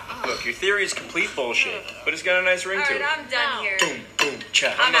Look, your theory is complete bullshit, but it's got a nice ring to it. Alright, I'm done here. Boom, boom,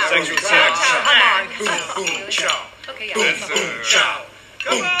 cha. I'm out. Sexual Come sex. on. Boom, boom, cha. Okay, yeah. Boom, boom, cha.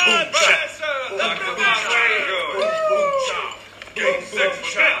 Come Boom, on, boom, cha. Professor. Look at my way to go. Boom, boom, cha. Gay sex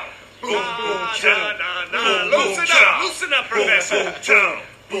cha. Boom, boom, cha. Loosen up, Boom, Professor. boom, cha.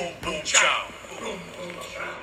 Boom, boom, cha.